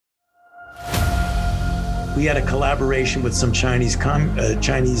We had a collaboration with some Chinese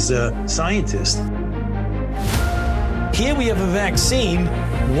scientists. Here we have a vaccine.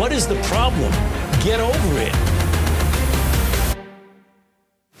 What is the problem? Get over it.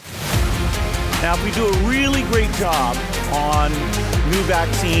 Now, if we do a really great job on new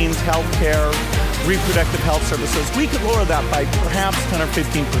vaccines, healthcare, reproductive health services, we could lower that by perhaps 10 or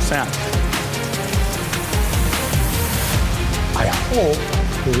 15%. I hope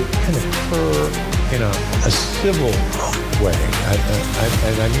that it can occur in a civil way,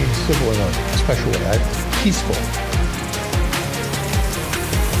 and I mean civil in a special way, peaceful.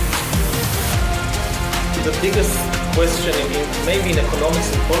 The biggest question maybe in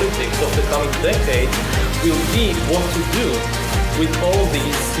economics and politics of the coming decade will be what to do with all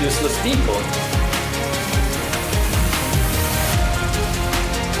these useless people.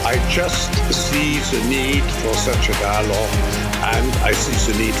 I just see the need for such a dialogue, and I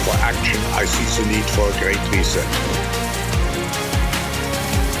see the need for action. I see the need for a great reset.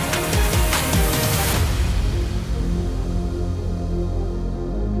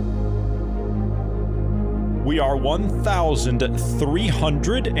 We are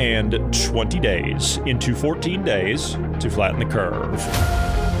 1,320 days into 14 days to flatten the curve.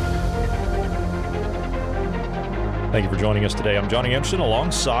 Thank you for joining us today. I'm Johnny Emerson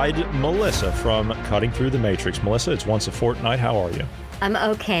alongside Melissa from Cutting Through the Matrix. Melissa, it's once a fortnight. How are you? I'm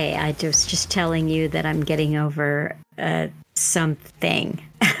okay. I just telling you that I'm getting over something.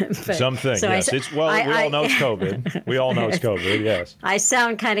 Something, yes. We all know it's COVID. We all know it's COVID, yes. I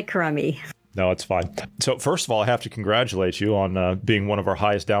sound kind of crummy. No, it's fine. So first of all, I have to congratulate you on being one of our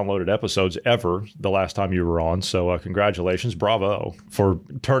highest downloaded episodes ever the last time you were on. So congratulations. Bravo for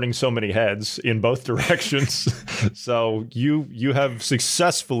turning so many heads in both directions. So you have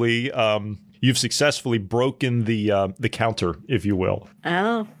successfully broken the counter, if you will.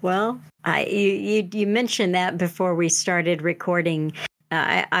 Oh, well, you mentioned that before we started recording.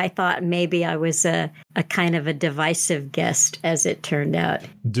 I thought maybe I was a kind of a divisive guest, as it turned out.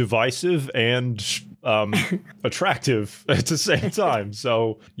 Divisive and attractive at the same time.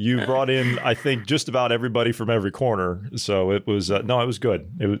 So you brought in, I think, just about everybody from every corner. So it was it was good.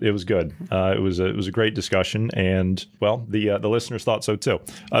 It was good. It was a great discussion, and well, the listeners thought so too.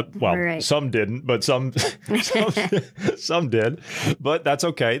 Right. Some didn't, but some did. But that's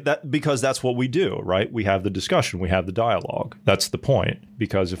okay. Because that's what we do, right? We have the discussion, we have the dialogue. That's the point.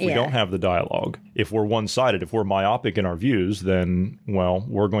 Because if we don't have the dialogue, if we're one-sided, if we're myopic in our views, then, well,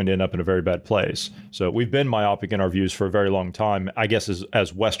 we're going to end up in a very bad place. So we've been myopic in our views for a very long time, I guess,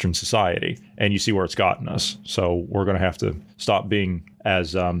 as Western society, and you see where it's gotten us. So we're going to have to stop being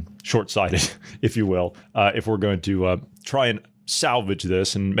as short-sighted, if you will, if we're going to try and salvage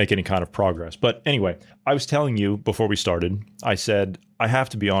this and make any kind of progress. But anyway, I was telling you before we started, I said, I have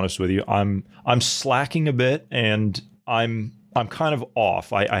to be honest with you, I'm slacking a bit, and I'm kind of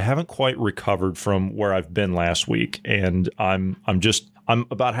off. I haven't quite recovered from where I've been last week, and I'm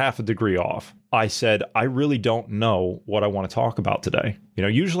about half a degree off. I said, I really don't know what I want to talk about today. You know,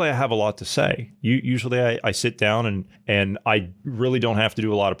 usually I have a lot to say. Usually I sit down and I really don't have to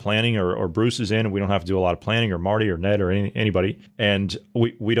do a lot of planning, or Bruce is in and we don't have to do a lot of planning, or Marty or Ned or anybody. And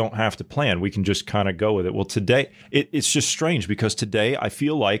we don't have to plan. We can just kind of go with it. Well, today, it's just strange because today I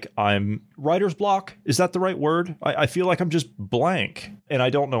feel like I'm writer's block. Is that the right word? I feel like I'm just blank, and I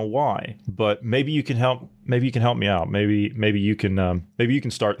don't know why. But maybe you can help. Maybe you can help me out. Maybe you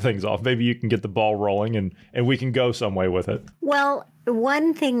can start things off. Maybe you can get the ball rolling, and we can go some way with it. Well,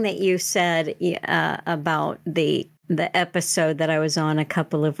 one thing that you said about the episode that I was on a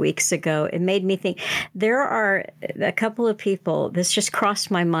couple of weeks ago, it made me think there are a couple of people. This just crossed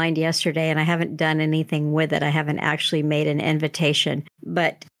my mind yesterday, and I haven't done anything with it. I haven't actually made an invitation,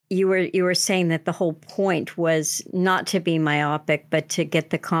 but you were saying that the whole point was not to be myopic, but to get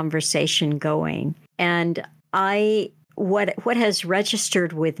the conversation going. And what has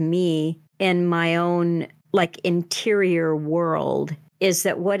registered with me in my own interior world is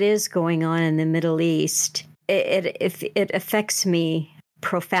that what is going on in the Middle East, it affects me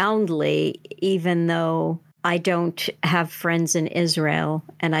profoundly, even though I don't have friends in Israel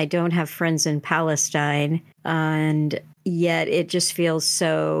and I don't have friends in Palestine, and yet it just feels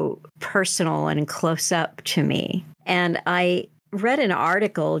so personal and close up to me. And I read an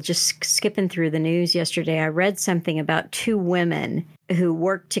article, just skipping through the news yesterday. I read something about two women who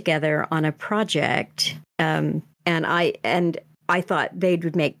worked together on a project, and I thought they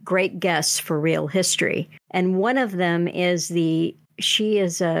would make great guests for Real History. And one of them she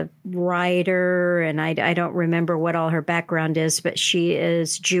is a writer, and I don't remember what all her background is, but she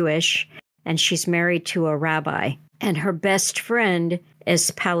is Jewish, and she's married to a rabbi. And her best friend is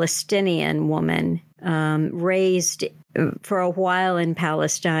a Palestinian woman raised for a while in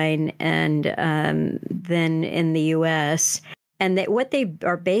Palestine and then in the U.S., and that what they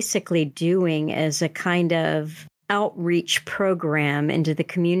are basically doing is a kind of outreach program into the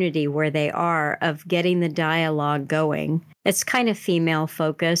community where they are of getting the dialogue going. It's kind of female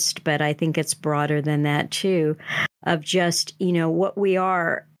focused, but I think it's broader than that too, of just, what we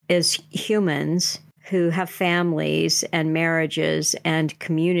are as humans who have families and marriages and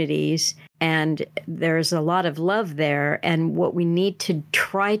communities. And there's a lot of love there. And what we need to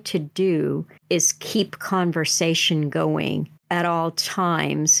try to do is keep conversation going at all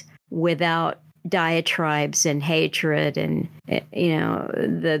times without diatribes and hatred and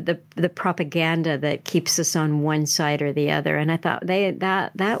the propaganda that keeps us on one side or the other. And I thought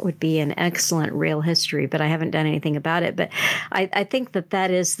that would be an excellent real history, but I haven't done anything about it. But I think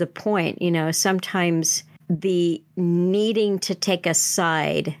that is the point. Sometimes the needing to take a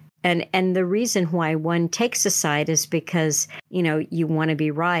side, and the reason why one takes a side is because you want to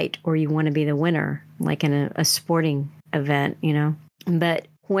be right or you want to be the winner, like in a sporting event, But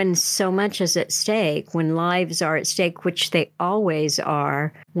when so much is at stake, when lives are at stake, which they always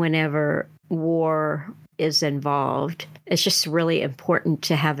are whenever war is involved, it's just really important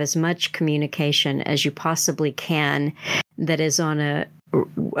to have as much communication as you possibly can that is on a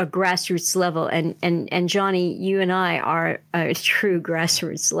grassroots level. And Johnny, you and I are a true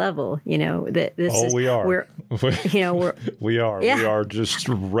grassroots level. We are. We are. Yeah. We are just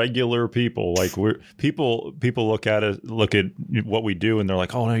regular people. Like people look at what we do and they're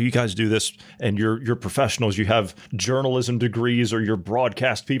like, oh no, you guys do this and you're professionals. You have journalism degrees or you're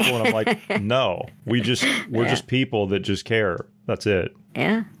broadcast people. And I'm like, no, we're just people that just care. That's it.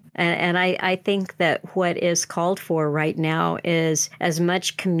 Yeah. And I think that what is called for right now is as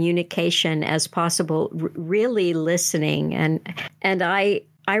much communication as possible, really listening. And I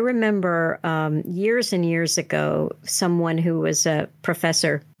remember years and years ago, someone who was a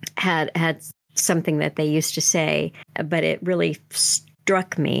professor had something that they used to say, but it really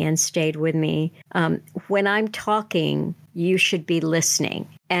struck me and stayed with me. When I'm talking, you should be listening.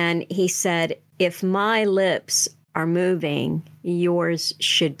 And he said, if my lips are moving, yours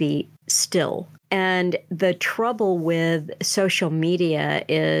should be still. And the trouble with social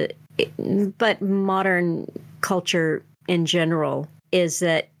media but modern culture in general, is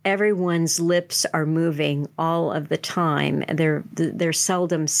that everyone's lips are moving all of the time. They're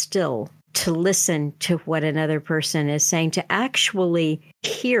seldom still to listen to what another person is saying, to actually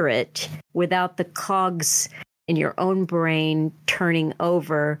hear it without the cogs in your own brain turning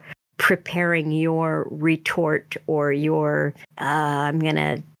over, preparing your retort or your, I'm going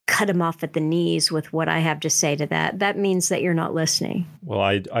to cut him off at the knees with what I have to say to that. That means that you're not listening. Well,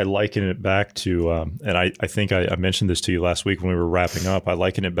 I liken it back to, and I think I mentioned this to you last week when we were wrapping up, I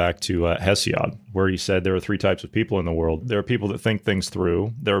liken it back to Hesiod, where he said there are three types of people in the world. There are people that think things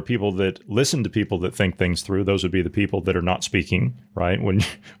through. There are people that listen to people that think things through. Those would be the people that are not speaking, right, when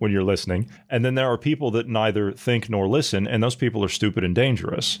you're listening. And then there are people that neither think nor listen, and those people are stupid and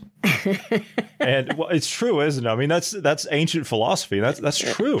dangerous. And well, it's true, isn't it? I mean, that's ancient philosophy. That's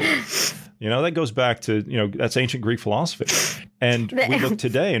true. That goes back to, that's ancient Greek philosophy. And we look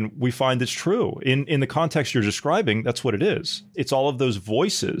today and we find it's true. In the context you're describing, that's what it is. It's all of those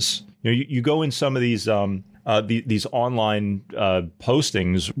voices. You go in some of these online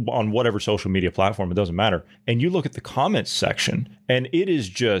postings on whatever social media platform, it doesn't matter. And you look at the comments section and it is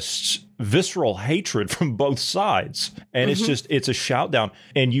just visceral hatred from both sides. And it's a shout down,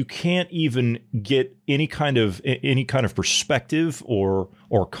 and you can't even get any kind of perspective or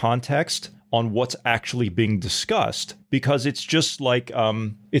context on what's actually being discussed, because it's just like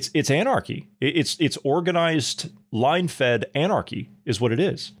it's anarchy. It's organized, line-fed anarchy is what it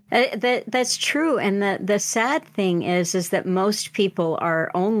is. That's true. And the sad thing is that most people are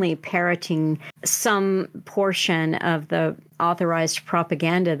only parroting some portion of the authorized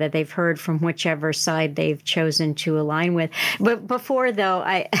propaganda that they've heard from whichever side they've chosen to align with. But before, though,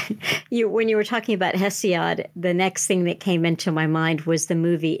 when you were talking about Hesiod, the next thing that came into my mind was the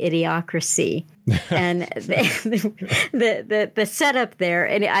movie Idiocracy. And the setup there,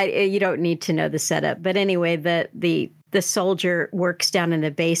 and you don't need to know the setup, but anyway, the soldier works down in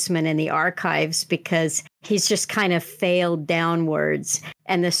the basement in the archives because he's just kind of failed downwards.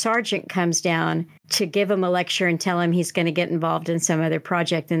 And the sergeant comes down to give him a lecture and tell him he's going to get involved in some other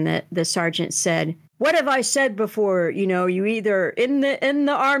project. And the sergeant said, "What have I said before? You either in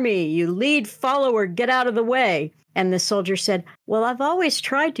the army, you lead, follow, or get out of the way." And the soldier said, "Well, I've always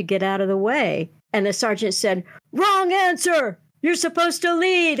tried to get out of the way." And the sergeant said, "Wrong answer. You're supposed to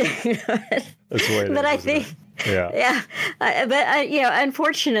lead." That's the way it is, Yeah. But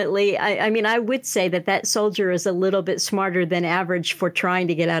unfortunately, I mean, I would say that soldier is a little bit smarter than average for trying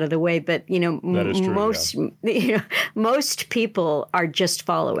to get out of the way. But, that is true, most people are just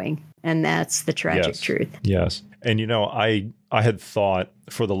following. And that's the tragic truth. Yes. And, I had thought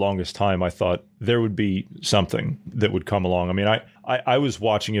for the longest time, I thought there would be something that would come along. I mean, I was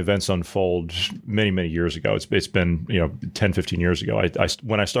watching events unfold many, many years ago. It's been, 10, 15 years ago,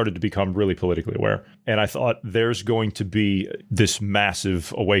 when I started to become really politically aware. And I thought there's going to be this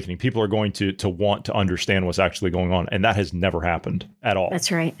massive awakening. People are going to want to understand what's actually going on. And that has never happened at all.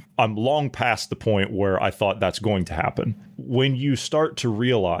 That's right. I'm long past the point where I thought that's going to happen. When you start to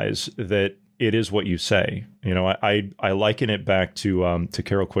realize that it is what you say. I liken it back to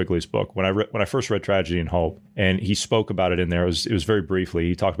Carol Quigley's book. When I first read Tragedy and Hope, and he spoke about it in there, it was very briefly.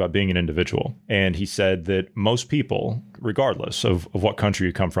 He talked about being an individual, and he said that most people, regardless of what country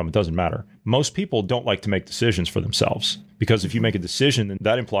you come from, it doesn't matter. Most people don't like to make decisions for themselves, because if you make a decision, then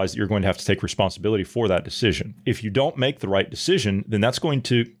that implies that you're going to have to take responsibility for that decision. If you don't make the right decision, then that's going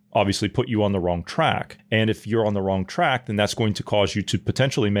to obviously put you on the wrong track. And if you're on the wrong track, then that's going to cause you to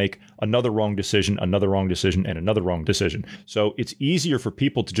potentially make another wrong decision, and another wrong decision. So it's easier for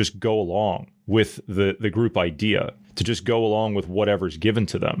people to just go along with the group idea, to just go along with whatever's given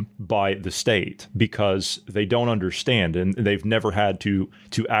to them by the state, because they don't understand and they've never had to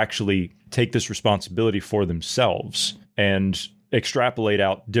actually take this responsibility for themselves and extrapolate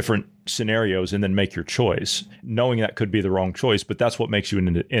out different scenarios and then make your choice, knowing that could be the wrong choice, but that's what makes you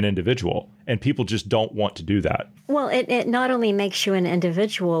an individual. And people just don't want to do that. Well, it not only makes you an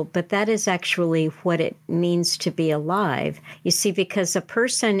individual, but that is actually what it means to be alive. You see, because a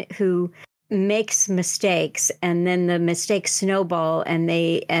person who makes mistakes and then the mistakes snowball and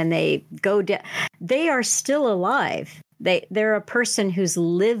they go down, they are still alive. They're a person who's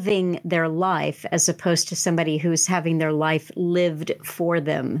living their life, as opposed to somebody who's having their life lived for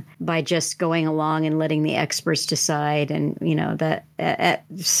them by just going along and letting the experts decide. And, that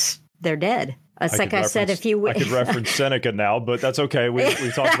they're dead. It's like I said, if you... I could reference Seneca now, but that's okay. We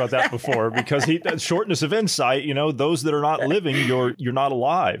talked about that before, because shortness of insight, those that are not living, you're not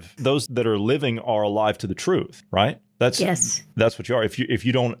alive. Those that are living are alive to the truth, right? That's what you are. If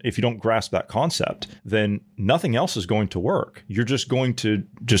you don't grasp that concept, then nothing else is going to work. You're just going to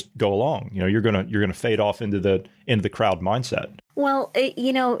just go along. You're gonna fade off into the crowd mindset. Well,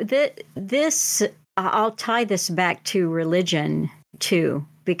 this I'll tie this back to religion too,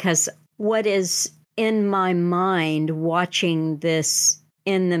 because what is in my mind watching this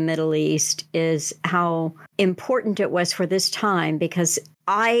in the Middle East is how important it was for this time, because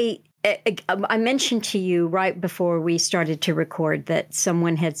I mentioned to you right before we started to record that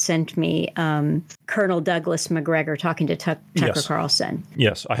someone had sent me Colonel Douglas McGregor talking to Tucker Carlson.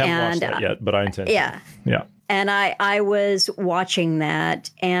 Yes, I haven't watched that yet, but I intend to. Yeah. And I was watching that,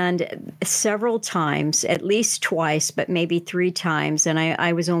 and several times, at least twice, but maybe 3 times, and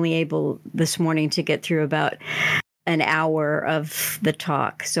I was only able this morning to get through about an hour of the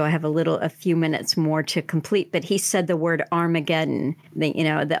talk. So I have a few minutes more to complete. But he said the word Armageddon,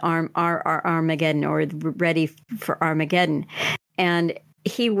 Armageddon, or ready for Armageddon. And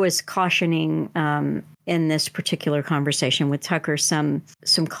he was cautioning in this particular conversation with Tucker some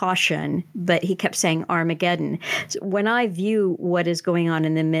caution, but he kept saying Armageddon. So when I view what is going on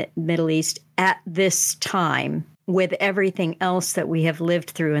in the Middle East at this time, with everything else that we have lived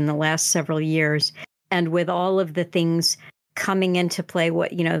through in the last several years, and with all of the things coming into play,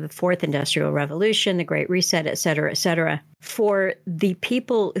 the Fourth Industrial Revolution, the Great Reset, et cetera, for the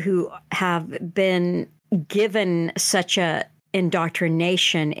people who have been given such a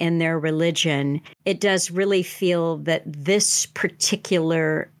indoctrination in their religion, it does really feel that this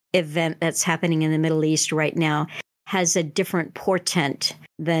particular event that's happening in the Middle East right now has a different portent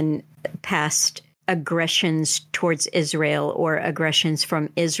than past aggressions towards Israel or aggressions from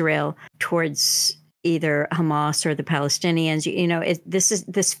Israel towards either Hamas or the Palestinians.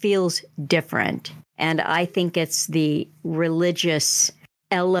 This feels different. And I think it's the religious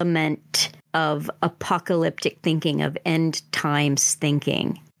element of apocalyptic thinking, of end times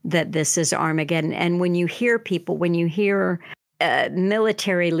thinking, that this is Armageddon. And when you hear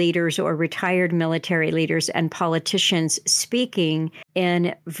military leaders or retired military leaders and politicians speaking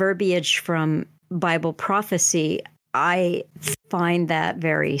in verbiage from Bible prophecy, I find that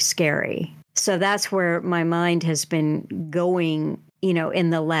very scary. So that's where my mind has been going, in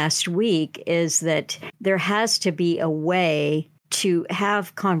the last week, is that there has to be a way to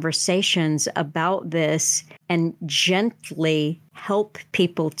have conversations about this and gently help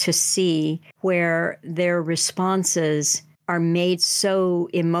people to see where their responses are made so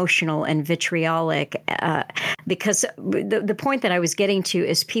emotional and vitriolic because the point that I was getting to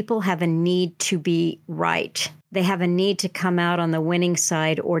is people have a need to be right. They have a need to come out on the winning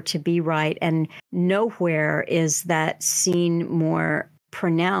side or to be right. And nowhere is that seen more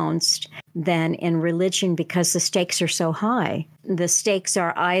pronounced than in religion because the stakes are so high. The stakes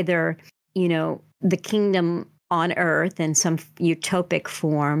are either, the kingdom on earth in some utopic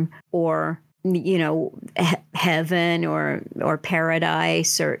form, or heaven or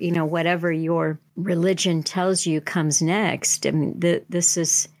paradise, or whatever your religion tells you comes next. I mean, this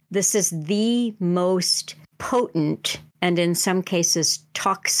is the most potent and in some cases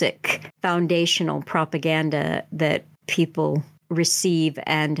toxic foundational propaganda that people receive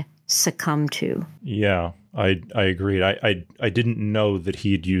and succumb to. Yeah, I agreed. I didn't know that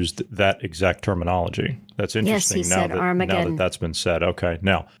he had used that exact terminology. That's interesting. Yes, he said Armageddon. Now that that's been said. Okay,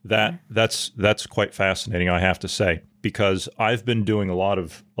 now that's quite fascinating, I have to say, because I've been doing a lot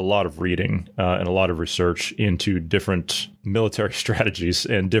of reading and a lot of research into different military strategies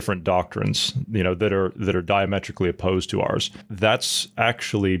and different doctrines, that are diametrically opposed to ours.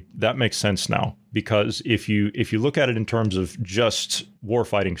 That makes sense now, because if you look at it in terms of just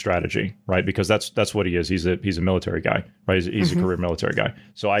warfighting strategy, right? Because that's what he is. He's a military guy, right? He's a career military guy.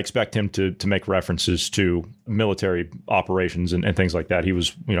 So I expect him to make references to military operations and things like that. He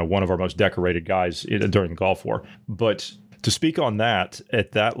was, one of our most decorated guys during the Gulf War. But to speak on that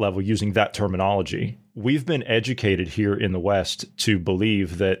at that level, using that terminology, we've been educated here in the West to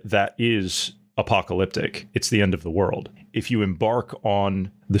believe that is apocalyptic. It's the end of the world. If you embark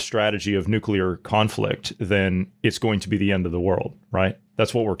on the strategy of nuclear conflict, then it's going to be the end of the world, right?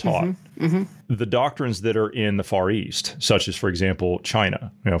 That's what we're taught. The doctrines that are in the Far East, such as, for example,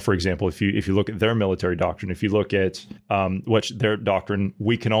 China, for example, if you look at their military doctrine, if you look at their doctrine,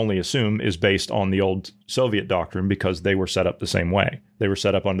 we can only assume is based on the old Soviet doctrine because they were set up the same way. They were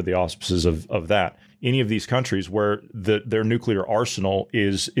set up under the auspices of that. Any of these countries where their nuclear arsenal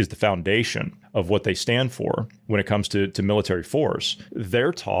is the foundation of what they stand for when it comes to military force,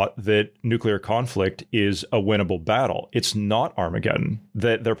 they're taught that nuclear conflict is a winnable battle. It's not Armageddon,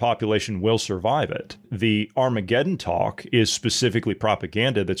 that their population will survive it. The Armageddon talk is specifically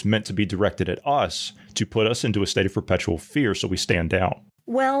propaganda that's meant to be directed at us to put us into a state of perpetual fear so we stand down.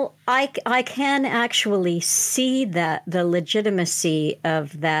 Well, I can actually see that the legitimacy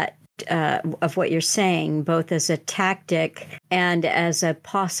of that, of what you're saying, both as a tactic and as a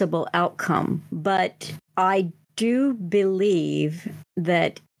possible outcome. But I do believe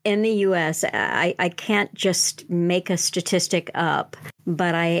that in the U.S., I can't just make a statistic up,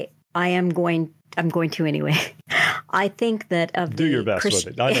 but I'm going to anyway. I think that do your best with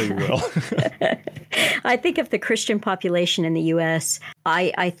it. I know you will. I think of the Christian population in the U.S.,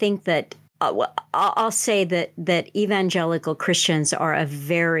 I think that I'll say that evangelical Christians are a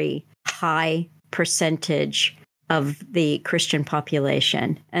very high percentage of the Christian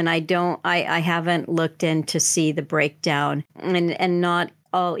population. And I haven't looked in to see the breakdown, and not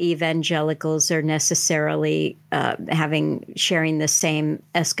all evangelicals are necessarily sharing the same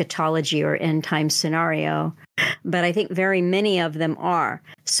eschatology or end time scenario, but I think very many of them are.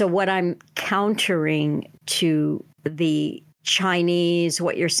 So what I'm countering to the Chinese,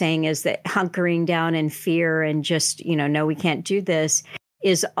 what you're saying is that hunkering down in fear and just, no, we can't do this,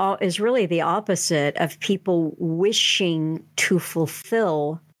 is really the opposite of people wishing to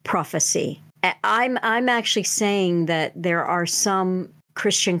fulfill prophecy. I'm actually saying that there are some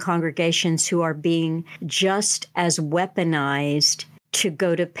Christian congregations who are being just as weaponized to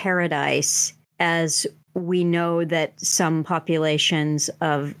go to paradise as we know that some populations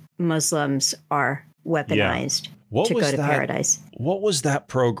of Muslims are weaponized to go to paradise. What was that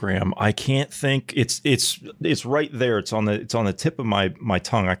program? I can't think. It's right there. It's on the tip of my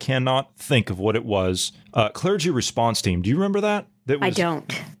tongue. I cannot think of what it was. Clergy response team. Do you remember that? I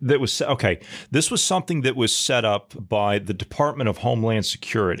don't. That was okay. This was something that was set up by the Department of Homeland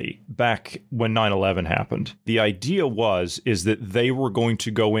Security back when 9/11 happened. The idea is that they were going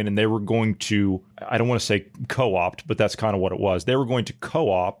to go in and they were going to, I don't want to say co-opt, but that's kind of what it was. They were going to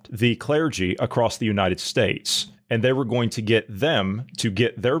co-opt the clergy across the United States, and they were going to get them to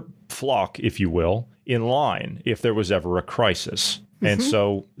get their flock, if you will, in line if there was ever a crisis. And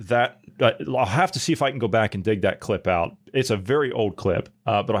so that I'll have to see if I can go back and dig that clip out. It's a very old clip,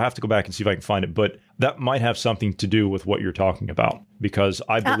 but I'll have to go back and see if I can find it. But that might have something to do with what you're talking about, because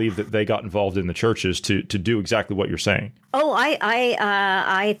I believe that they got involved in the churches to do exactly what you're saying. Oh,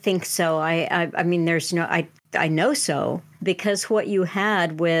 I think so. I mean, I know so, because what you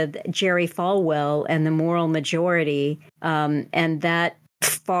had with Jerry Falwell and the Moral Majority, and that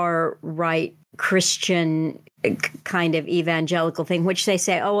far right Christian kind of evangelical thing, which they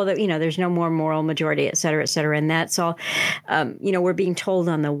say, oh, well, there's no more moral majority, et cetera, et cetera. And that's all, we're being told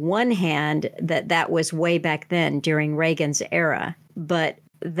on the one hand that was way back then during Reagan's era, but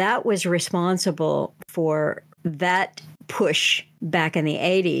that was responsible for that push back in the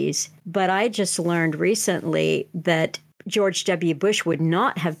 80s. But I just learned recently that George W. Bush would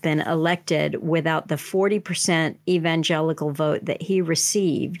not have been elected without the 40% evangelical vote that he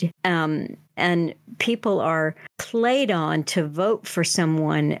received. And people are played on to vote for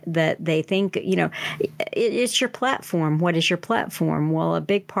someone that they think, it's your platform. What is your platform? Well, a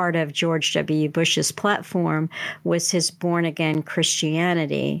big part of George W. Bush's platform was his born-again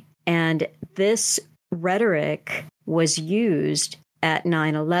Christianity. And this rhetoric was used at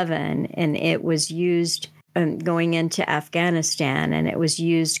 9/11, and it was used going into Afghanistan, and it was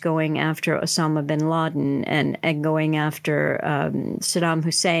used going after Osama bin Laden and going after Saddam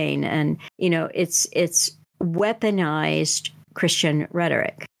Hussein. And, it's weaponized Christian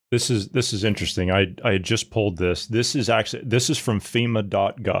rhetoric. This is interesting. I had just pulled this. This is from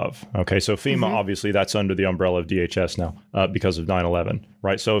FEMA.gov. Okay, so FEMA, obviously, that's under the umbrella of DHS now because of 9/11,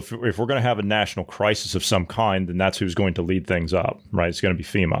 right? So if we're going to have a national crisis of some kind, then that's who's going to lead things up, right? It's going to be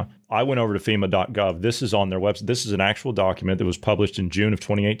FEMA. I went over to FEMA.gov. This is on their website. This is an actual document that was published in June of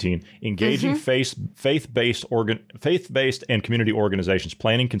 2018, engaging faith-based and community organizations,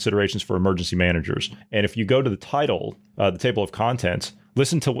 planning considerations for emergency managers. And if you go to the title, the table of contents,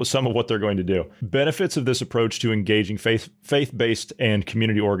 listen to some of what they're going to do. Benefits of this approach to engaging faith-based and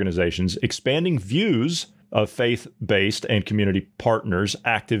community organizations, expanding views of faith-based and community partners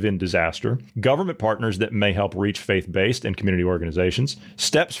active in disaster, government partners that may help reach faith-based and community organizations.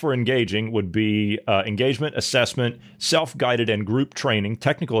 Steps for engaging would be engagement, assessment, self-guided and group training,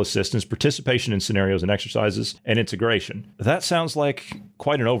 technical assistance, participation in scenarios and exercises, and integration. That sounds like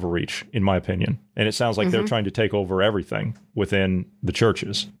quite an overreach, in my opinion. And it sounds like they're trying to take over everything within the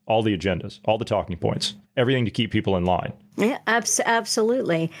churches, all the agendas, all the talking points, everything to keep people in line. Yeah,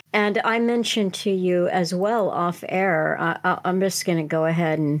 absolutely. And I mentioned to you as well off air, I'm just going to go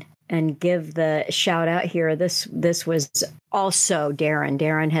ahead and give the shout out here. This was also Darren.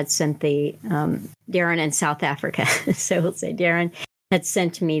 Darren had sent Darren in South Africa. So we'll say Darren had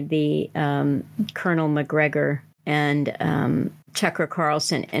sent me the Colonel McGregor and Tucker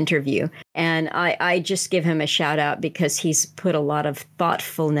Carlson interview. And I just give him a shout out because he's put a lot of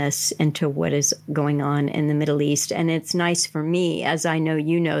thoughtfulness into what is going on in the Middle East. And it's nice for me, as I know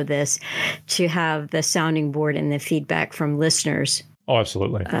you know this, to have the sounding board and the feedback from listeners. Oh,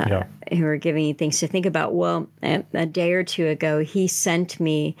 absolutely. Yeah. Who are giving you things to think about. Well, a day or two ago, he sent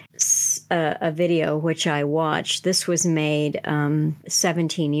me a video, which I watched. This was made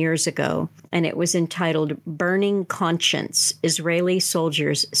 17 years ago, and it was entitled Burning Conscience, Israeli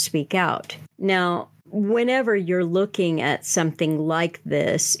Soldiers Speak Out. Now, whenever you're looking at something like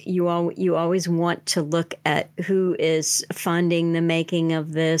this, you always want to look at who is funding the making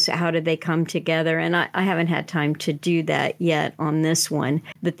of this, how did they come together, and I haven't had time to do that yet on this one.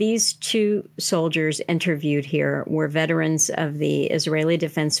 But these two soldiers interviewed here were veterans of the Israeli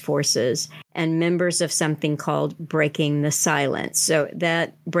Defense Forces and members of something called Breaking the Silence. So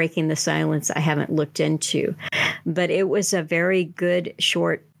that Breaking the Silence I haven't looked into, but it was a very good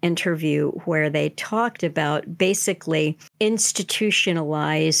short interview where they talked about basically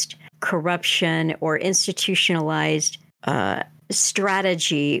institutionalized corruption or institutionalized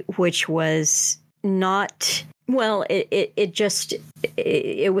strategy, which was not, well,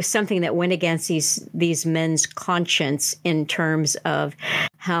 it was something that went against these men's conscience in terms of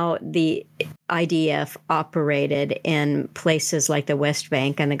how the IDF operated in places like the West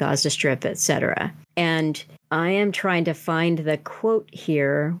Bank and the Gaza Strip, et cetera. And I am trying to find the quote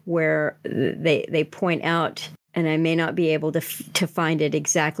here where they point out, and I may not be able to find it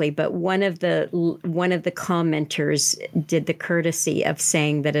exactly, but one of the commenters did the courtesy of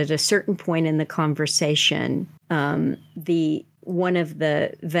saying that at a certain point in the conversation, one of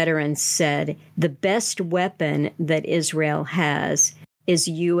the veterans said, the best weapon that Israel has is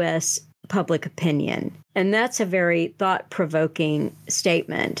U.S. public opinion. And that's a very thought-provoking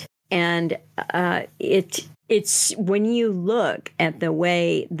statement. And it's when you look at the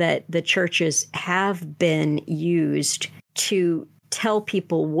way that the churches have been used to tell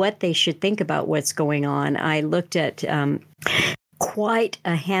people what they should think about what's going on. I looked at quite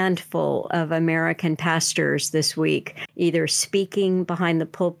a handful of American pastors this week, either speaking behind the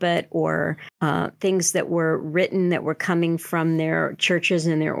pulpit or things that were written that were coming from their churches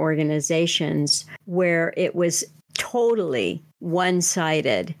and their organizations, where it was totally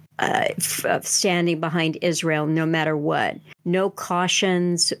one-sided standing behind Israel no matter what. No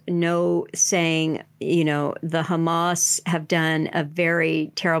cautions, no saying, the Hamas have done a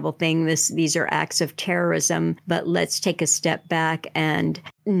very terrible thing. These are acts of terrorism, but let's take a step back and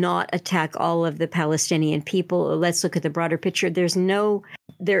not attack all of the Palestinian people. Let's look at the broader picture. There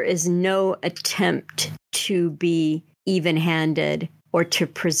is no attempt to be even-handed or to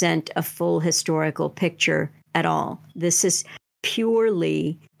present a full historical picture at all. This is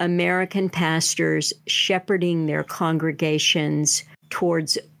purely American pastors shepherding their congregations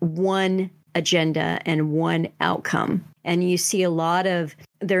towards one agenda and one outcome. And you see a lot of,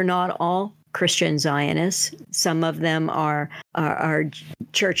 they're not all Christian Zionists. Some of them are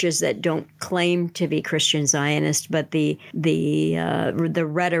churches that don't claim to be Christian Zionists, but the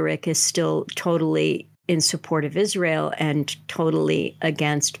rhetoric is still totally in support of Israel and totally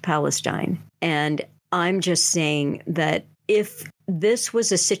against Palestine. And I'm just saying that if this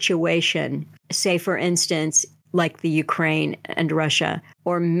was a situation, say, for instance, like the Ukraine and Russia,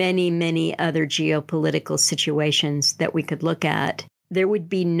 or many, many other geopolitical situations that we could look at, there would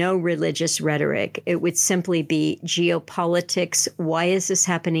be no religious rhetoric. It would simply be geopolitics. Why is this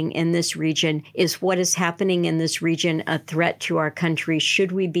happening in this region? Is what is happening in this region a threat to our country?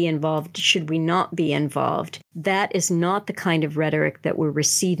 Should we be involved? Should we not be involved? That is not the kind of rhetoric that we're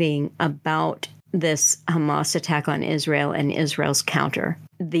receiving about this Hamas attack on Israel and Israel's counter.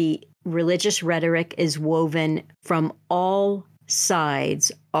 The religious rhetoric is woven from all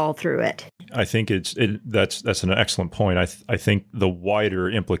sides all through it. I think that's an excellent point. I think the wider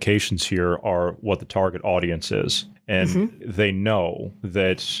implications here are what the target audience is. And they know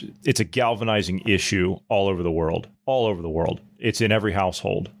that it's a galvanizing issue all over the world. It's in every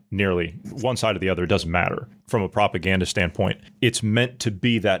household, nearly one side or the other. It doesn't matter from a propaganda standpoint. It's meant to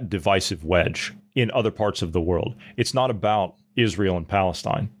be that divisive wedge in other parts of the world. It's not about Israel and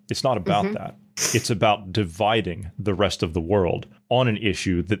Palestine. It's not about that. It's about dividing the rest of the world on an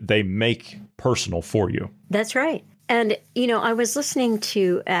issue that they make personal for you. That's right. And, I was listening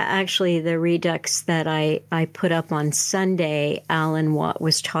to actually the Redux that I put up on Sunday. Alan Watt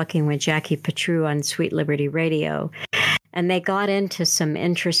was talking with Jackie Petru on Sweet Liberty Radio. And they got into some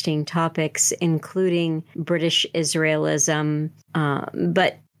interesting topics, including British Israelism.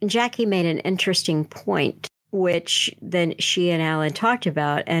 But Jackie made an interesting point, which then she and Alan talked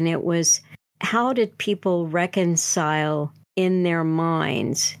about. And it was, how did people reconcile in their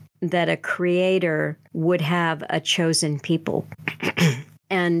minds that a creator would have a chosen people?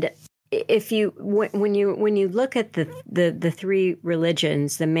 And if when you look at the three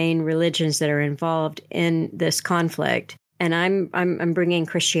religions, the main religions that are involved in this conflict, and I'm bringing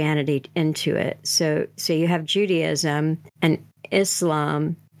Christianity into it. So you have Judaism and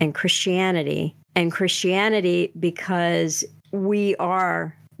Islam and Christianity, because we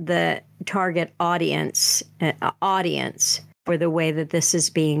are the target audience for the way that this is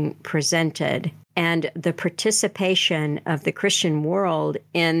being presented, and the participation of the Christian world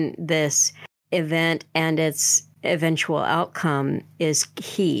in this event and its eventual outcome is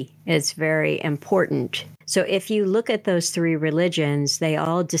key. It's very important. So if you look at those three religions, they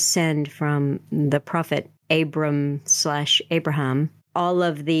all descend from the prophet Abraham. All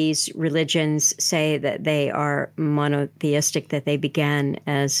of these religions say that they are monotheistic, that they began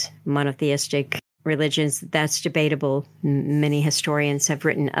as monotheistic religions. That's debatable. Many historians have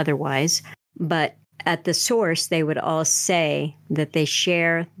written otherwise. But at the source, they would all say that they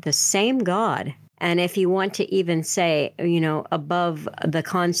share the same God. And if you want to even say, above the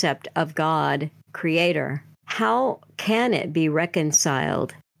concept of God, creator, how can it be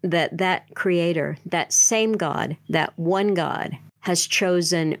reconciled that creator, that same God, that one God, has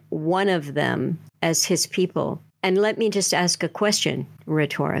chosen one of them as his people? And let me just ask a question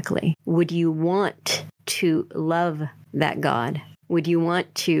rhetorically. Would you want to love that God? Would you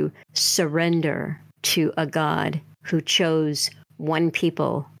want to surrender to a God who chose one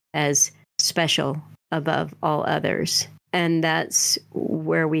people as special above all others? And that's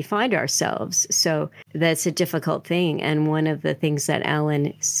where we find ourselves. So that's a difficult thing. And one of the things that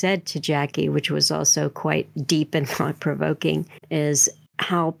Alan said to Jackie, which was also quite deep and thought-provoking, is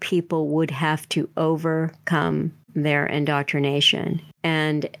how people would have to overcome their indoctrination.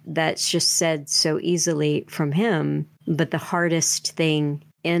 And that's just said so easily from him. But the hardest thing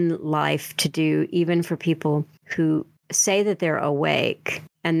in life to do, even for people who say that they're awake,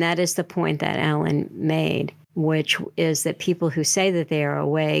 and that is the point that Alan made, which is that people who say that they are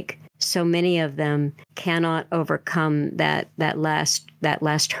awake, so many of them cannot overcome that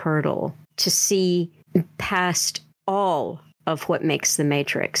last hurdle to see past all of what makes the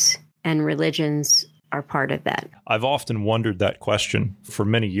matrix. And religions are part of that. I've often wondered that question. For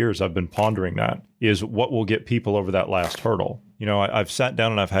many years, I've been pondering that, is what will get people over that last hurdle? You know, I've sat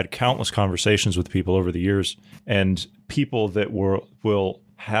down and I've had countless conversations with people over the years, and people that will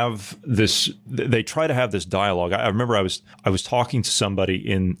have this, they try to have this dialogue. I remember I was talking to somebody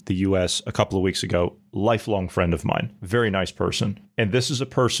in the US a couple of weeks ago, lifelong friend of mine, very nice person. And this is a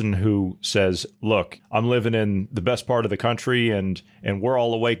person who says, look, I'm living in the best part of the country and we're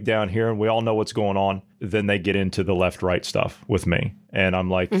all awake down here and we all know what's going on. Then they get into the left-right stuff with me. And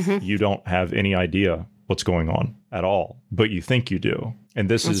I'm like, you don't have any idea what's going on at all, but you think you do. And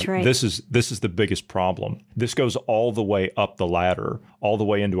this is the biggest problem. This goes all the way up the ladder, all the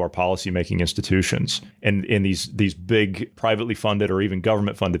way into our policymaking institutions and in these big privately funded or even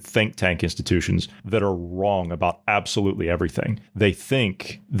government funded think tank institutions that are wrong about absolutely everything. They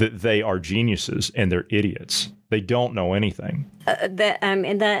think that they are geniuses and they're idiots. They don't know anything.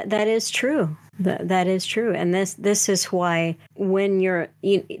 That is true. That is true. And this is why when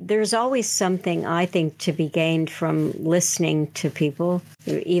there's always something, I think, to be gained from listening to people,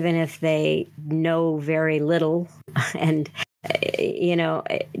 even if they know very little and,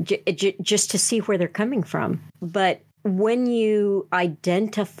 just to see where they're coming from. But when you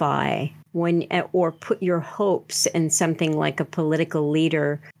identify or put your hopes in something like a political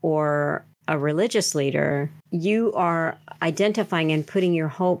leader or a religious leader, you are identifying and putting your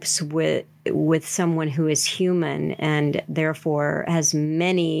hopes with someone who is human and therefore has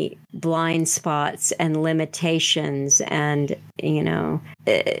many blind spots and limitations and,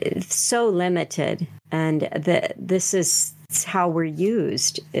 so limited. And this is how we're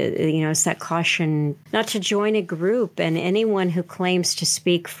used. It's that caution not to join a group, and anyone who claims to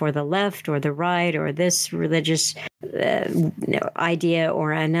speak for the left or the right or this religious idea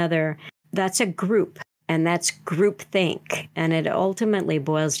or another, that's a group, and that's groupthink, and it ultimately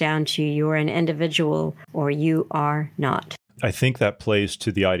boils down to you're an individual or you are not. I think that plays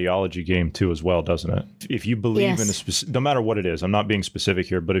to the ideology game too as well, doesn't it? If you believe in a specific, no matter what it is, I'm not being specific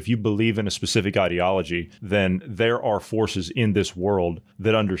here, but if you believe in a specific ideology, then there are forces in this world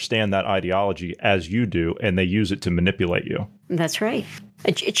that understand that ideology as you do, and they use it to manipulate you. That's right.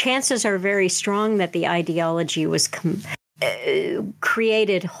 Chances are very strong that the ideology was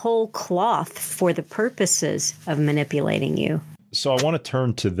created whole cloth for the purposes of manipulating you. So I want to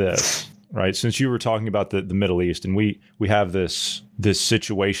turn to this, right? Since you were talking about the Middle East, and we have this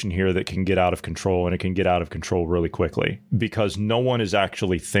situation here that can get out of control, and it can get out of control really quickly because no one is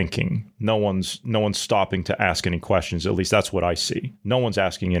actually thinking. No one's stopping to ask any questions. At least that's what I see. No one's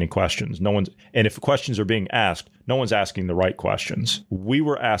asking any questions. And if questions are being asked, no one's asking the right questions. We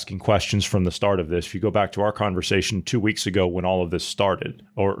were asking questions from the start of this. If you go back to our conversation 2 weeks ago when all of this started,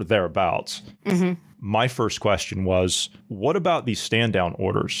 or thereabouts, my first question was, what about these stand-down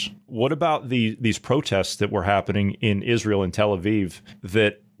orders? What about these protests that were happening in Israel and Tel Aviv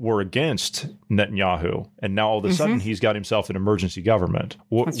that were against Netanyahu, and now all of a sudden he's got himself an emergency government?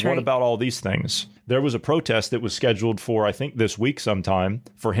 What about all these things? There was a protest that was scheduled for, I think, this week sometime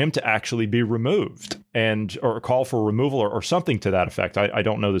for him to actually be removed or call for removal or something to that effect. I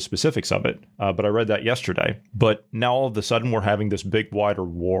don't know the specifics of it, but I read that yesterday. But now all of a sudden we're having this big, wider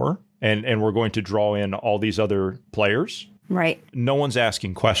war, and we're going to draw in all these other players. Right. No one's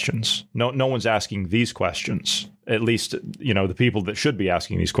asking questions. No one's asking these questions. At least, the people that should be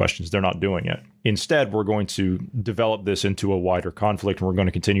asking these questions, they're not doing it. Instead, we're going to develop this into a wider conflict, and we're going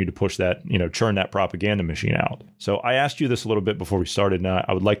to continue to push that, churn that propaganda machine out. So I asked you this a little bit before we started, and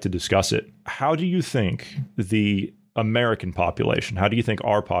I would like to discuss it. How do you think the American population, how do you think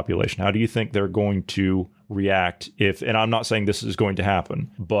our population, how do you think they're going to react if, and I'm not saying this is going to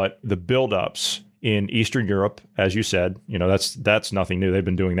happen, but the buildups in Eastern Europe, as you said, that's nothing new. They've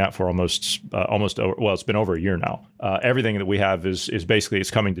been doing that for almost it's been over a year now. Everything that we have is basically,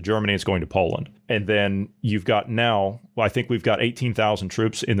 it's coming to Germany, it's going to Poland. And then you've got I think we've got 18,000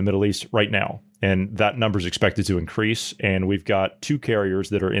 troops in the Middle East right now. And that number is expected to increase. And we've got 2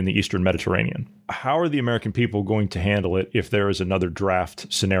 carriers that are in the Eastern Mediterranean. How are the American people going to handle it if there is another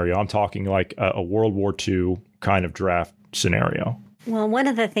draft scenario? I'm talking like a World War II kind of draft scenario. Well, one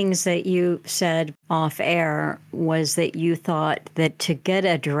of the things that you said off air was that you thought that to get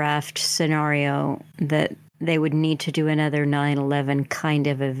a draft scenario that they would need to do another 9/11 kind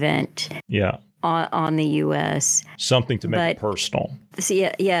of event. Yeah. On the U.S. Something to make it personal.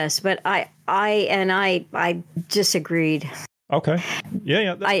 Yes, but I disagreed. Okay.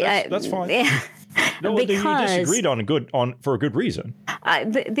 Yeah. That's fine. Yeah. No, because you disagreed for a good reason.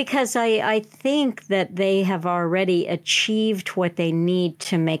 Because I think that they have already achieved what they need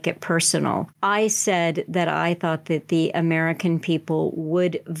to make it personal. I said that I thought that the American people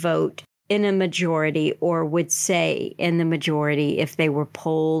would vote in a majority or would say in the majority if they were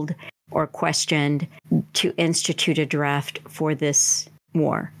polled or questioned to institute a draft for this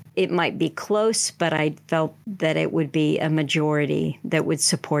war. It might be close, but I felt that it would be a majority that would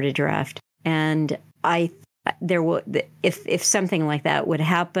support a draft. And if something like that would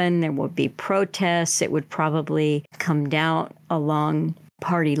happen, there would be protests. It would probably come down along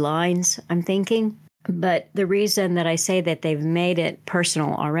party lines, I'm thinking. But the reason that I say that they've made it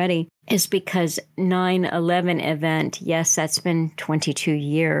personal already is because 9/11 event, yes, that's been 22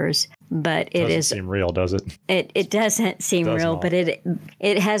 years, but it doesn't seem real, does it? It doesn't seem real, but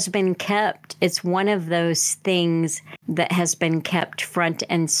it has been kept. It's one of those things that has been kept front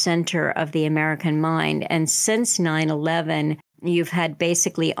and center of the American mind. And since 9/11, you've had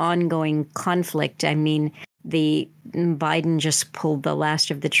basically ongoing conflict. I mean, Biden just pulled the last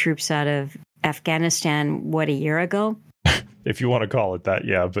of the troops out of Afghanistan, a year ago? If you want to call it that,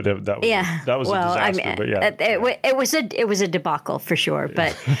 yeah. But that was a disaster. I mean, but yeah, it was a debacle for sure.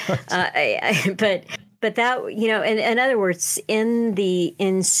 But but that, in other words, in the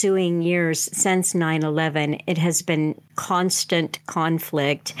ensuing years since 9/11, it has been constant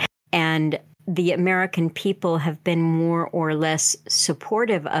conflict, and the American people have been more or less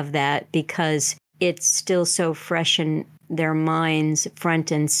supportive of that because it's still so fresh in their minds,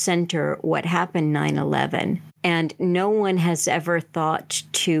 front and center, what happened 9/11. And no one has ever thought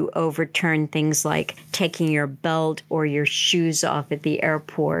to overturn things like taking your belt or your shoes off at the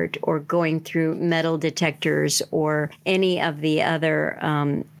airport or going through metal detectors or any of the other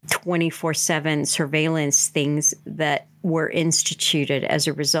 24/7 surveillance things that were instituted as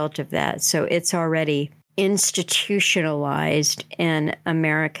a result of that. So it's already institutionalized in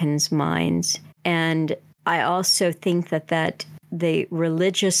Americans' minds. And I also think that the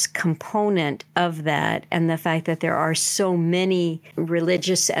religious component of that and the fact that there are so many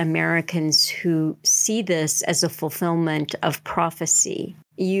religious Americans who see this as a fulfillment of prophecy.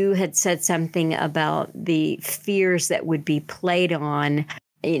 You had said something about the fears that would be played on,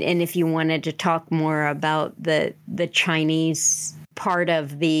 and if you wanted to talk more about the Chinese part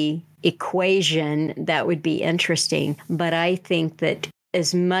of the equation, that would be interesting. But I think that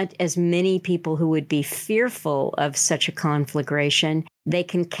as many people who would be fearful of such a conflagration, they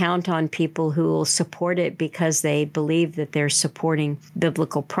can count on people who will support it because they believe that they're supporting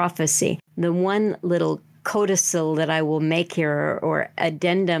biblical prophecy. The one little codicil that I will make here or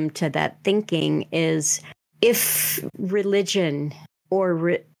addendum to that thinking is if religion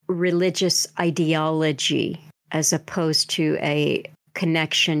or religious ideology, as opposed to a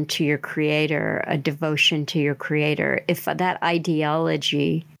connection to your creator, a devotion to your creator, if that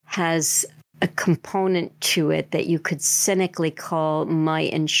ideology has a component to it that you could cynically call my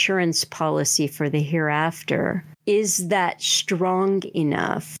insurance policy for the hereafter, is that strong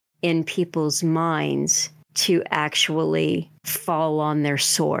enough in people's minds to actually fall on their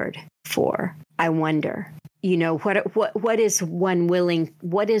sword for? I wonder. What is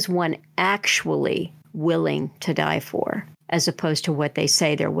one actually willing to die for, as opposed to what they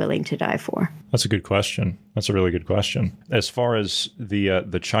say they're willing to die for? That's a good question. That's a really good question. As far as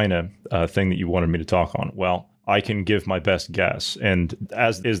the China thing that you wanted me to talk on, well, I can give my best guess. And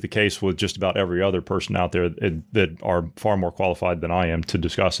as is the case with just about every other person out there that are far more qualified than I am to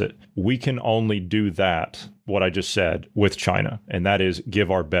discuss it, we can only do that, what I just said, with China. And that is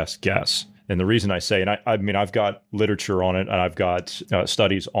give our best guess. And the reason I say, and I mean, I've got literature on it and I've got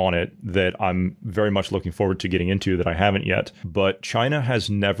studies on it that I'm very much looking forward to getting into that I haven't yet. But China has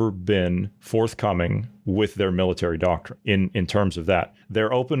never been forthcoming with their military doctrine in terms of that.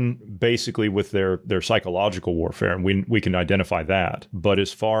 They're open basically with their psychological warfare, and we can identify that. But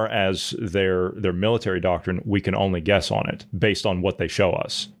as far as their military doctrine, we can only guess on it based on what they show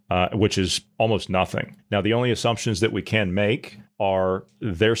us, which is almost nothing. Now, the only assumptions that we can make are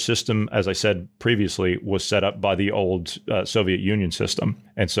their system, as I said previously, was set up by the old Soviet Union system.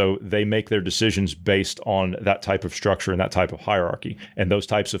 And so they make their decisions based on that type of structure and that type of hierarchy. And those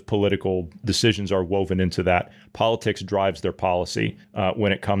types of political decisions are woven into that. Politics drives their policy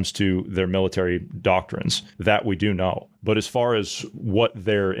when it comes to their military doctrines. That we do know. But as far as what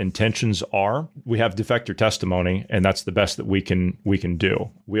their intentions are, we have defector testimony, and that's the best that we can do.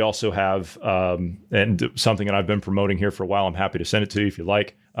 We also have, and something that I've been promoting here for a while, I'm happy to send it to you if you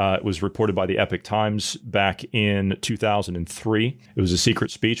like. It was reported by the Epoch Times back in 2003. It was a secret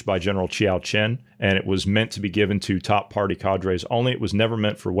speech by General Chiao Chen, and it was meant to be given to top party cadres only. It was never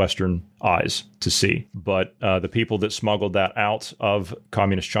meant for Western eyes to see. But the people that smuggled that out of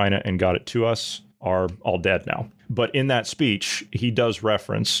communist China and got it to us are all dead now. But in that speech, he does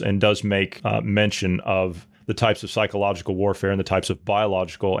reference and does make mention of the types of psychological warfare and the types of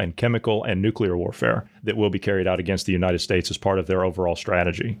biological and chemical and nuclear warfare that will be carried out against the United States as part of their overall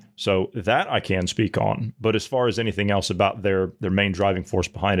strategy. So that I can speak on. But as far as anything else about their main driving force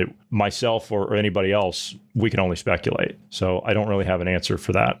behind it, myself or anybody else, we can only speculate. So I don't really have an answer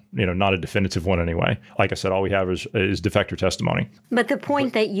for that, not a definitive one anyway. Like I said, all we have is defector testimony. But the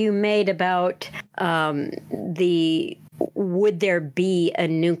point that you made about would there be a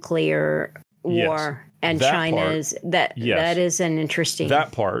nuclear war and that China's part, that is an interesting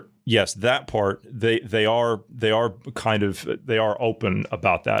part. Yes, that part they are open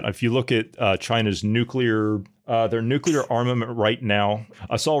about that. If you look at China's their nuclear armament right now,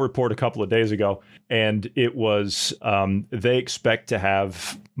 I saw a report a couple of days ago, and it was they expect to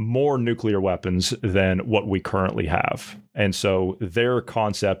have more nuclear weapons than what we currently have. And so their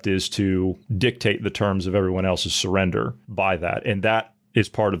concept is to dictate the terms of everyone else's surrender by that. And that is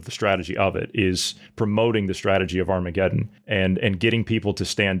part of the strategy of it, is promoting the strategy of Armageddon and getting people to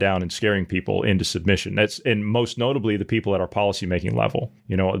stand down and scaring people into submission. And most notably the people at our policymaking level.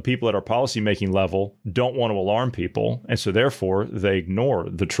 The people at our policymaking level don't want to alarm people, and so therefore they ignore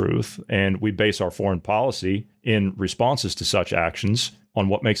the truth, and we base our foreign policy in responses to such actions on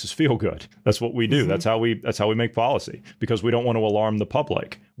what makes us feel good. That's what we do. Mm-hmm. That's how we make policy, because we don't want to alarm the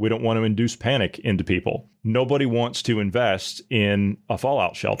public. We don't want to induce panic into people. Nobody wants to invest in a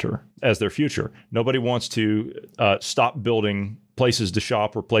fallout shelter as their future. Nobody wants to stop building places to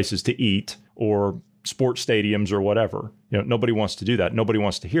shop or places to eat or sports stadiums or whatever. Nobody wants to do that. Nobody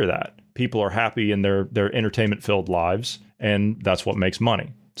wants to hear that. People are happy in their entertainment-filled lives, and that's what makes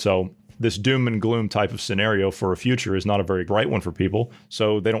money. So this doom and gloom type of scenario for a future is not a very bright one for people,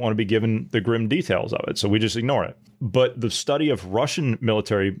 so they don't want to be given the grim details of it, so we just ignore it. But the study of Russian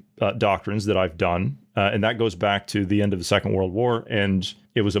military doctrines that I've done, and that goes back to the end of the Second World War, and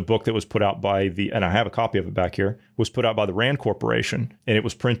it was a book that was put out by and I have a copy of it back here, was put out by the Rand Corporation, and it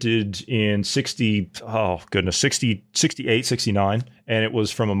was printed in 68, 69, and it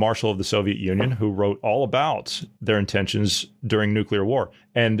was from a marshal of the Soviet Union who wrote all about their intentions during nuclear war.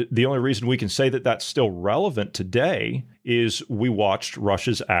 And the only reason we can say that that's still relevant today is we watched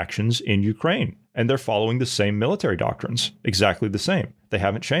Russia's actions in Ukraine, and they're following the same military doctrines, exactly the same. They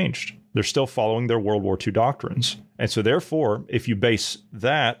haven't changed. They're still following their World War II doctrines. And so therefore, if you base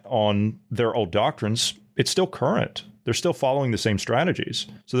that on their old doctrines, it's still current. They're still following the same strategies.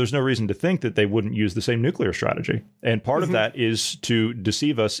 So there's no reason to think that they wouldn't use the same nuclear strategy. And part of that is to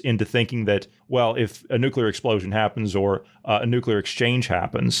deceive us into thinking that, well, if a nuclear explosion happens or a nuclear exchange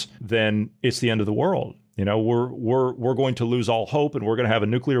happens, then it's the end of the world. We're going to lose all hope, and we're going to have a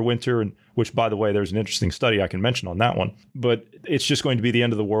nuclear winter, and which, by the way, there's an interesting study I can mention on that one. But it's just going to be the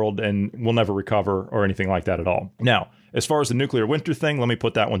end of the world, and we'll never recover or anything like that at all. Now, as far as the nuclear winter thing, let me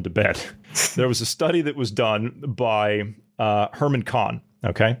put that one to bed. There was a study that was done by Herman Kahn.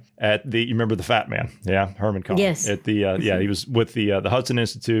 Okay, you remember the fat man? Yeah, Herman Kahn. Yes. At the he was with the Hudson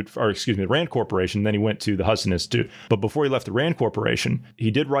Institute, or excuse me, the Rand Corporation. Then he went to the Hudson Institute. But before he left the Rand Corporation, he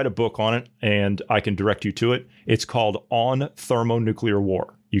did write a book on it, and I can direct you to it. It's called On Thermonuclear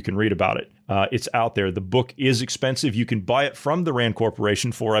War. You can read about it. It's out there. The book is expensive. You can buy it from the Rand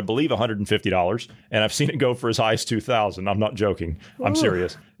Corporation for, I believe, $150. And I've seen it go for as high as $2,000. I'm not joking. I'm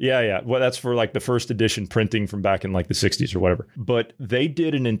serious. Yeah. Well, that's for like the first edition printing from back in like the 60s or whatever. But they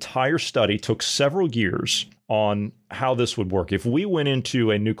did an entire study, took several years on how this would work. If we went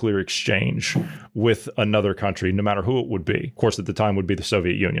into a nuclear exchange with another country, no matter who it would be, of course, at the time would be the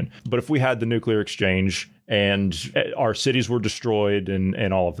Soviet Union. But if we had the nuclear exchange and our cities were destroyed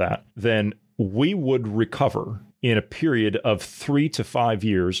and all of that, then we would recover in a period of 3 to 5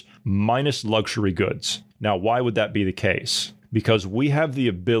 years minus luxury goods. Now, why would that be the case? Because we have the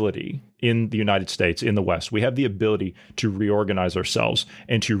ability in the United States, in the West, we have the ability to reorganize ourselves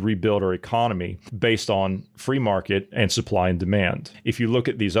and to rebuild our economy based on free market and supply and demand. If you look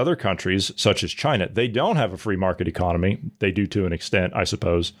at these other countries, such as China, they don't have a free market economy. They do to an extent, I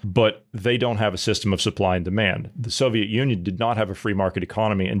suppose, but they don't have a system of supply and demand. The Soviet Union did not have a free market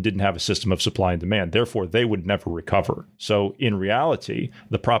economy and didn't have a system of supply and demand. Therefore, they would never recover. So in reality,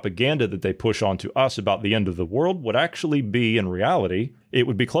 the propaganda that they push onto us about the end of the world would actually be, in reality, it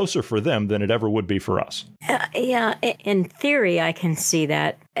would be closer for them than it ever would be for us. Yeah, in theory, I can see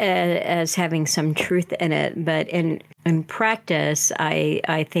that as having some truth in it. But in practice,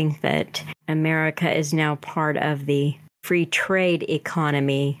 I think that America is now part of the free trade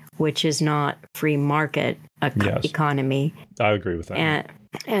economy, which is not free market economy. I agree with that.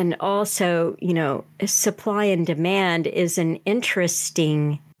 And also, supply and demand is an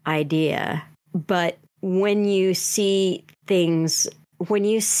interesting idea. But when you see things, when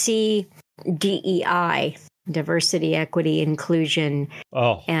you see DEI diversity, equity, inclusion.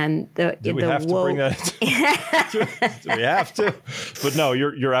 Oh, and do we have to bring that? Do we have to? But no,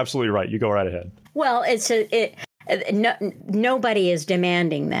 you're absolutely right. You go right ahead. Well, nobody is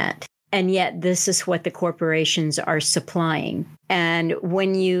demanding that. And yet this is what the corporations are supplying. And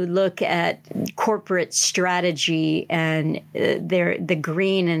when you look at corporate strategy and the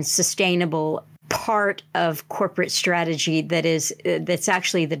green and sustainable part of corporate strategy that's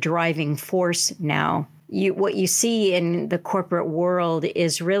actually the driving force now. What you see in the corporate world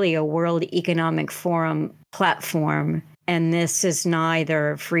is really a World Economic Forum platform. And this is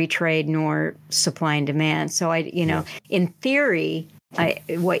neither free trade nor supply and demand. So in theory,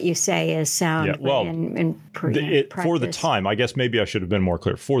 what you say is sound. Yeah, well, for the time, I guess maybe I should have been more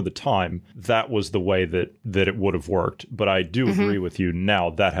clear. For the time, that was the way that it would have worked. But I do agree with you now.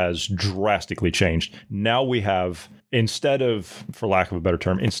 That has drastically changed. Now we have, instead of, for lack of a better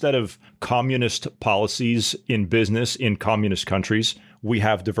term, instead of communist policies in business in communist countries, we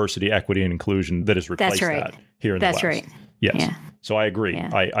have diversity, equity, and inclusion that has replaced that here in the West. That's right. Yes. Yeah. So I agree. Yeah.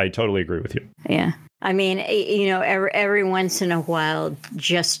 I totally agree with you. Yeah. I mean, every once in a while,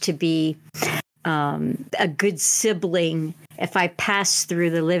 just to be a good sibling, if I pass through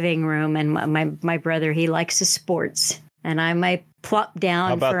the living room and my brother, he likes the sports, and I might plop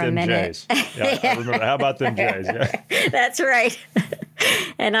down for a minute. Jays? Yeah, I remember. How about them Jays? Yeah. That's right.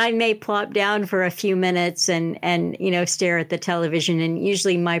 And I may plop down for a few minutes and stare at the television. And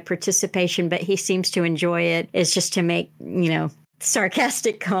usually my participation, but he seems to enjoy it, is just to make,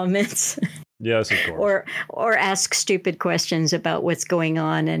 sarcastic comments. Yes, of course. Or ask stupid questions about what's going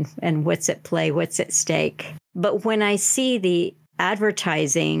on and what's at play, what's at stake. But when I see the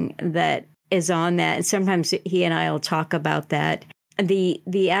advertising that is on that, and sometimes he and I will talk about that,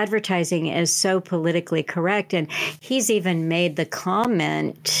 the advertising is so politically correct. And he's even made the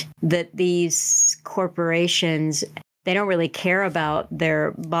comment that these corporations, they don't really care about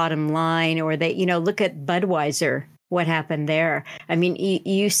their bottom line, or they, look at Budweiser, what happened there. I mean,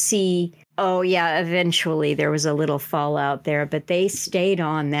 you see, oh yeah, eventually there was a little fallout there, but they stayed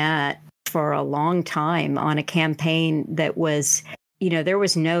on that for a long time on a campaign that was, there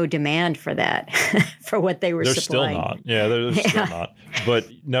was no demand for that, for what they were supplying. They're still not. Yeah, they're still not. But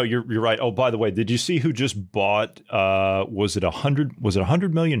no, you're right. Oh, by the way, did you see who just bought, was it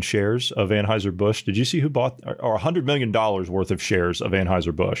 100 million shares of Anheuser-Busch? Did you see who bought, or $100 million worth of shares of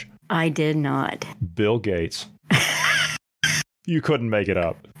Anheuser-Busch? I did not. Bill Gates. You couldn't make it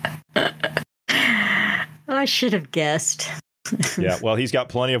up. I should have guessed. Yeah, well, he's got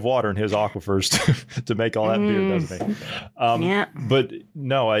plenty of water in his aquifers to make all that beer, doesn't he? Yeah. But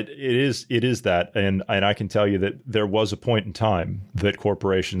no, it is that, and I can tell you that there was a point in time that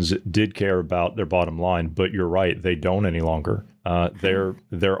corporations did care about their bottom line, but you're right, they don't any longer.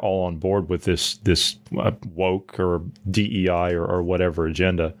 They're all on board with this woke or DEI or whatever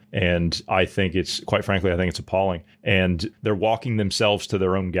agenda, and I think it's, quite frankly, I think it's appalling, and they're walking themselves to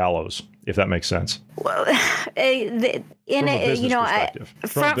their own gallows, if that makes sense. Well,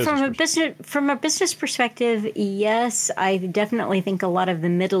 from a business perspective, yes, I definitely think a lot of the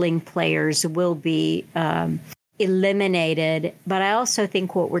middling players will be eliminated, but I also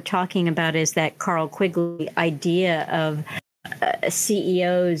think what we're talking about is that Carl Quigley idea of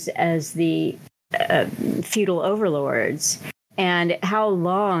CEOs as the feudal overlords. And how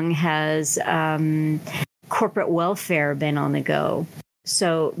long has corporate welfare been on the go?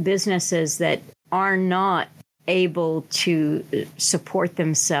 So businesses that are not able to support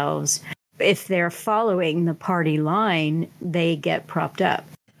themselves, if they're following the party line, they get propped up.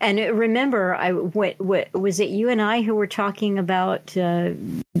 And remember, was it you and I who were talking about,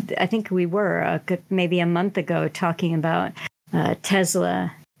 I think we were maybe a month ago, talking about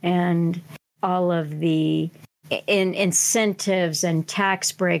Tesla and all of the incentives and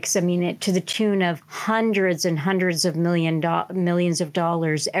tax breaks. I mean, to the tune of hundreds and hundreds of millions of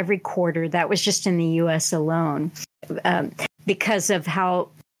dollars every quarter. That was just in the U.S. alone, because of how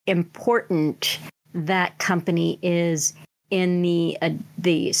important that company is in the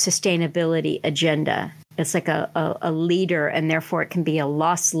sustainability agenda. It's like a leader, and therefore it can be a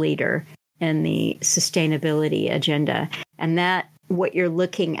loss leader in the sustainability agenda. And that, what you're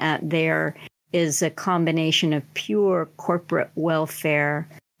looking at there, is a combination of pure corporate welfare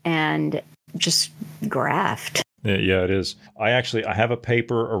and just graft. Yeah, it is. I have a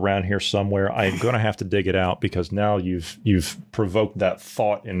paper around here somewhere. I'm going to have to dig it out because now you've provoked that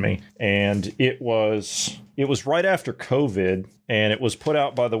thought in me. And it was it was right after COVID, and it was put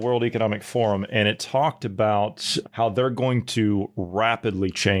out by the World Economic Forum, and it talked about how they're going to rapidly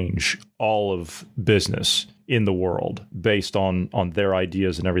change all of business in the world based on their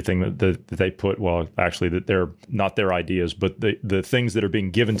ideas and everything that they put. Well, actually, that they're not their ideas, but the things that are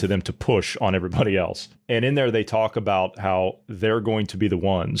being given to them to push on everybody else. And in there, they talk about how they're going to be the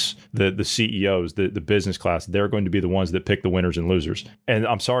ones, the CEOs, the business class, they're going to be the ones that pick the winners and losers. And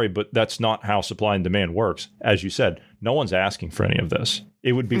I'm sorry, but that's not how supply and demand works. As you said, no one's asking for any of this.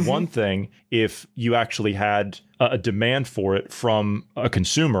 It would be one thing if you actually had a demand for it from a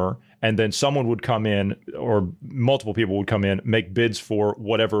consumer, and then someone would come in, or multiple people would come in, make bids for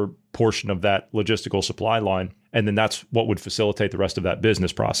whatever portion of that logistical supply line, and then that's what would facilitate the rest of that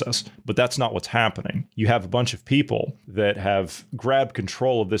business process. But that's not what's happening. You have a bunch of people that have grabbed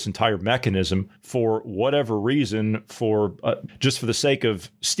control of this entire mechanism for whatever reason, for just for the sake of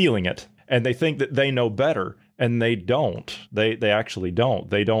stealing it. And they think that they know better. And they don't. They actually don't.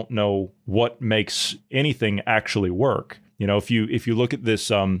 They don't know what makes anything actually work. You know, if you look at this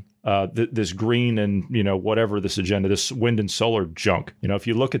this green and, you know, whatever this agenda, this wind and solar junk, you know, if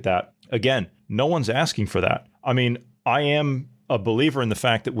you look at that, again, no one's asking for that. I mean, I am a believer in the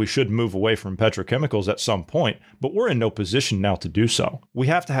fact that we should move away from petrochemicals at some point, but we're in no position now to do so. We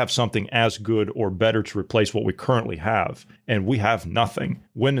have to have something as good or better to replace what we currently have, and we have nothing.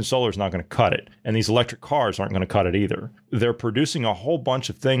 Wind and solar is not going to cut it, and these electric cars aren't going to cut it either. They're producing a whole bunch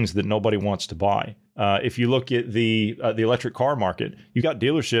of things that nobody wants to buy. If you look at the electric car market, you got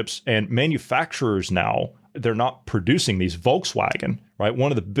dealerships and manufacturers now. They're not producing these. Volkswagen, right?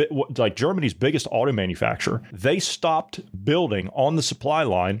 One of the like Germany's biggest auto manufacturer, they stopped building on the supply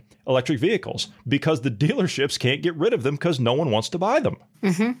line electric vehicles because the dealerships can't get rid of them because no one wants to buy them.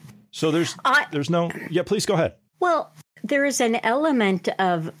 So there's no. Yeah, please go ahead. Well, there is an element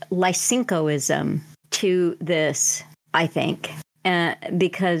of Lysenkoism to this, I think,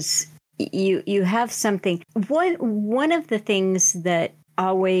 because you have something. One of the things that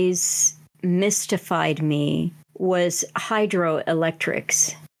always mystified me was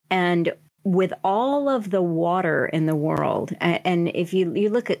hydroelectrics. And with all of the water in the world, and if you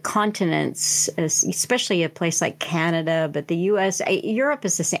look at continents, especially a place like Canada, but the US, Europe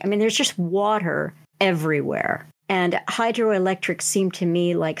is the same. I mean, there's just water everywhere. And hydroelectrics seem to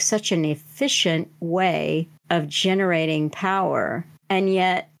me like such an efficient way of generating power. And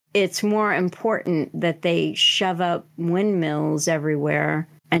yet it's more important that they shove up windmills everywhere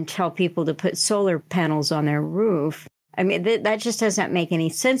and tell people to put solar panels on their roof. I mean, that just doesn't make any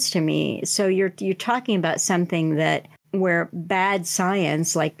sense to me. So you're talking about something that where bad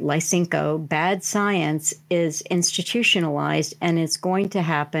science, like Lysenko, bad science is institutionalized, and it's going to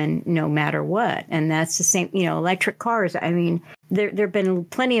happen no matter what. And that's the same, you know, electric cars. I mean, there have been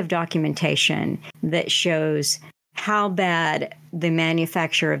plenty of documentation that shows how bad the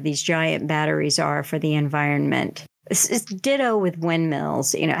manufacture of these giant batteries are for the environment. It's ditto with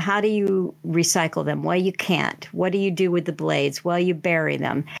windmills. You know, how do you recycle them? Well, you can't. What do you do with the blades? Well, you bury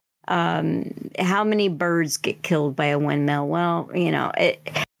them. How many birds get killed by a windmill? Well, you know,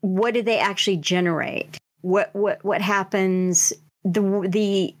 what do they actually generate? What happens?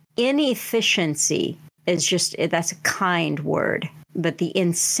 The inefficiency is just, that's a kind word, but the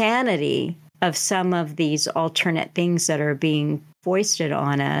insanity of some of these alternate things that are being foisted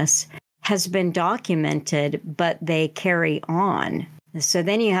on us has been documented, but they carry on. So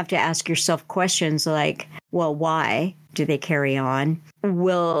then you have to ask yourself questions like, well, why do they carry on?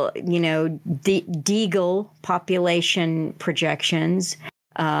 Will, you know, Deagle population projections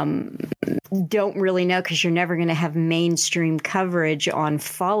don't really know, because you're never going to have mainstream coverage on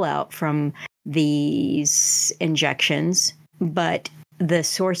fallout from these injections. But the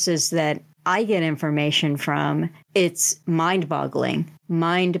sources that I get information from, it's mind-boggling,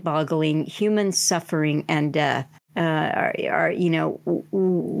 human suffering and death. You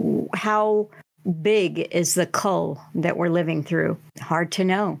know, how big is the cull that we're living through? Hard to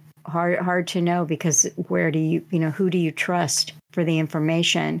know. Hard to know, because who do you trust for the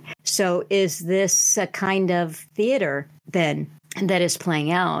information? So is this a kind of theater then that is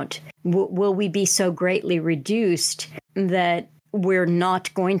playing out? Will we be so greatly reduced that we're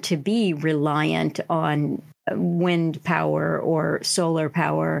not going to be reliant on wind power or solar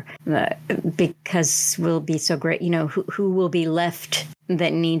power because we'll be so great? You know, who will be left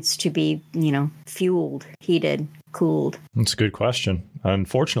that needs to be, you know, fueled, heated, cooled? That's a good question.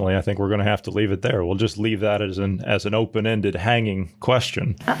 Unfortunately, I think we're going to have to leave it there. We'll just leave that as an open-ended, hanging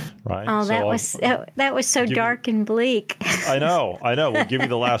question, right? Oh, that was so dark and bleak. I know. We'll give you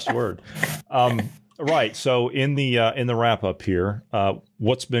the last word. Right. So in the wrap up here,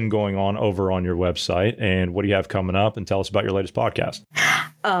 what's been going on over on your website, and what do you have coming up? And tell us about your latest podcast.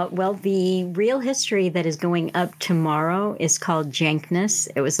 Well, the real history that is going up tomorrow is called Jankness.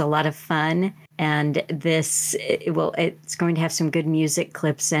 It was a lot of fun. And it's going to have some good music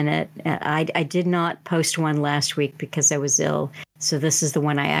clips in it. I did not post one last week because I was ill. So this is the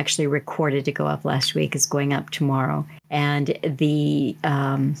one I actually recorded to go up last week. Is going up tomorrow. And the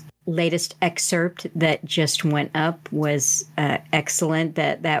latest excerpt that just went up was excellent.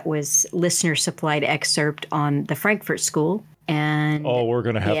 That was listener supplied excerpt on the Frankfurt School. And we're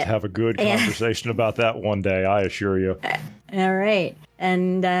going to have a good conversation about that one day, I assure you. All right.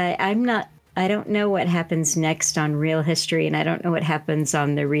 And I don't know what happens next on Real History, and I don't know what happens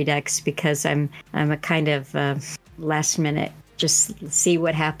on the Redux because I'm a kind of last minute, just see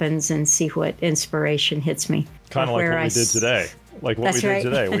what happens and see what inspiration hits me. Kind of like what we did today. Like what we did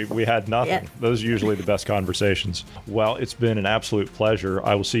today. We had nothing. Yeah. Those are usually the best conversations. Well, it's been an absolute pleasure.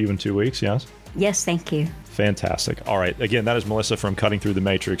 I will see you in 2 weeks, yes? Yes, thank you. Fantastic. All right. Again, that is Melissa from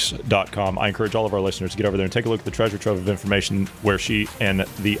cuttingthroughthematrix.com. I encourage all of our listeners to get over there and take a look at the treasure trove of information where she and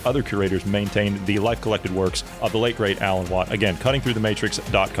the other curators maintain the life collected works of the late, great Alan Watt. Again,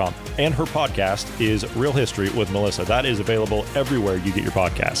 cuttingthroughthematrix.com. And her podcast is Real History with Melissa. That is available everywhere you get your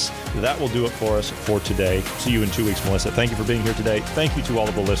podcasts. That will do it for us for today. See you in 2 weeks, Melissa. Thank you for being here today. Thank you to all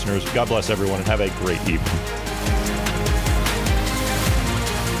of the listeners. God bless everyone, and have a great evening.